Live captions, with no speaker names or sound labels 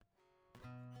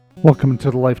Welcome to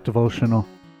the Life Devotional.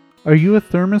 Are you a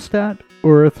thermostat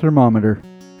or a thermometer?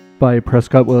 By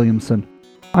Prescott, Williamson.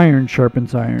 Iron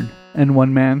sharpens iron, and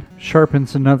one man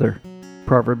sharpens another.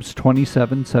 Proverbs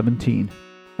 27:17.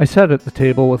 I sat at the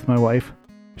table with my wife.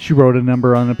 She wrote a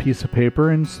number on a piece of paper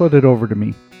and slid it over to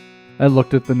me. I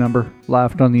looked at the number,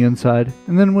 laughed on the inside,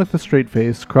 and then with a straight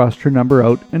face crossed her number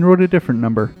out and wrote a different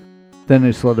number. Then I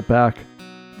slid it back.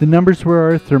 The numbers were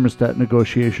our thermostat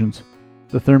negotiations.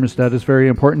 The thermostat is very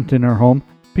important in our home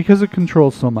because it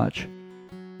controls so much.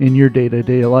 In your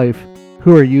day-to-day life,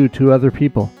 who are you to other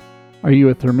people? Are you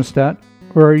a thermostat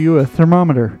or are you a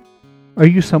thermometer? Are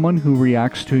you someone who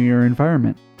reacts to your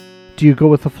environment? Do you go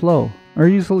with the flow, are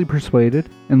easily persuaded,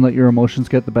 and let your emotions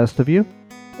get the best of you?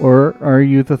 Or are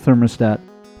you the thermostat?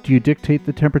 Do you dictate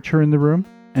the temperature in the room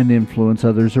and influence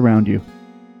others around you?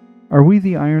 Are we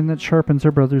the iron that sharpens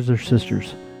our brothers or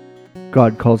sisters?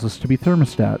 God calls us to be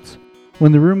thermostats.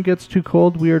 When the room gets too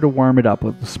cold, we are to warm it up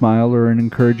with a smile or an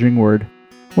encouraging word.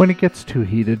 When it gets too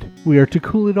heated, we are to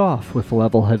cool it off with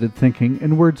level-headed thinking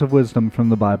and words of wisdom from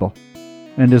the Bible.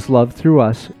 And His love through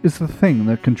us is the thing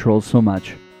that controls so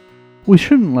much. We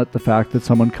shouldn't let the fact that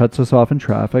someone cuts us off in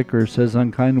traffic or says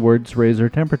unkind words raise our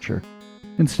temperature.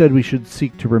 Instead, we should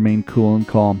seek to remain cool and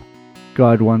calm.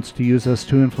 God wants to use us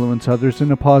to influence others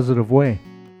in a positive way.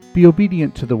 Be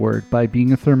obedient to the Word by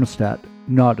being a thermostat,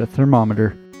 not a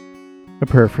thermometer. A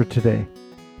prayer for today.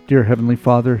 Dear Heavenly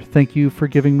Father, thank you for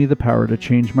giving me the power to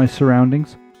change my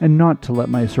surroundings and not to let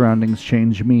my surroundings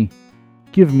change me.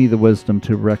 Give me the wisdom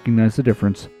to recognize the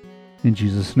difference. In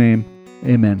Jesus' name,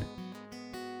 amen.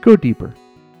 Go deeper.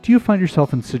 Do you find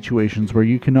yourself in situations where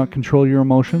you cannot control your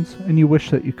emotions and you wish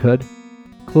that you could?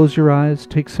 Close your eyes,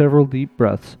 take several deep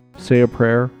breaths, say a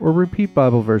prayer, or repeat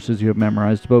Bible verses you have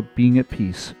memorized about being at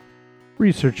peace.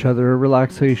 Research other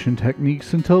relaxation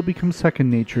techniques until it becomes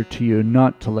second nature to you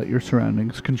not to let your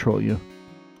surroundings control you.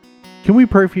 Can we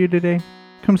pray for you today?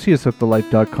 Come see us at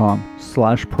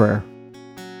thelife.com/prayer.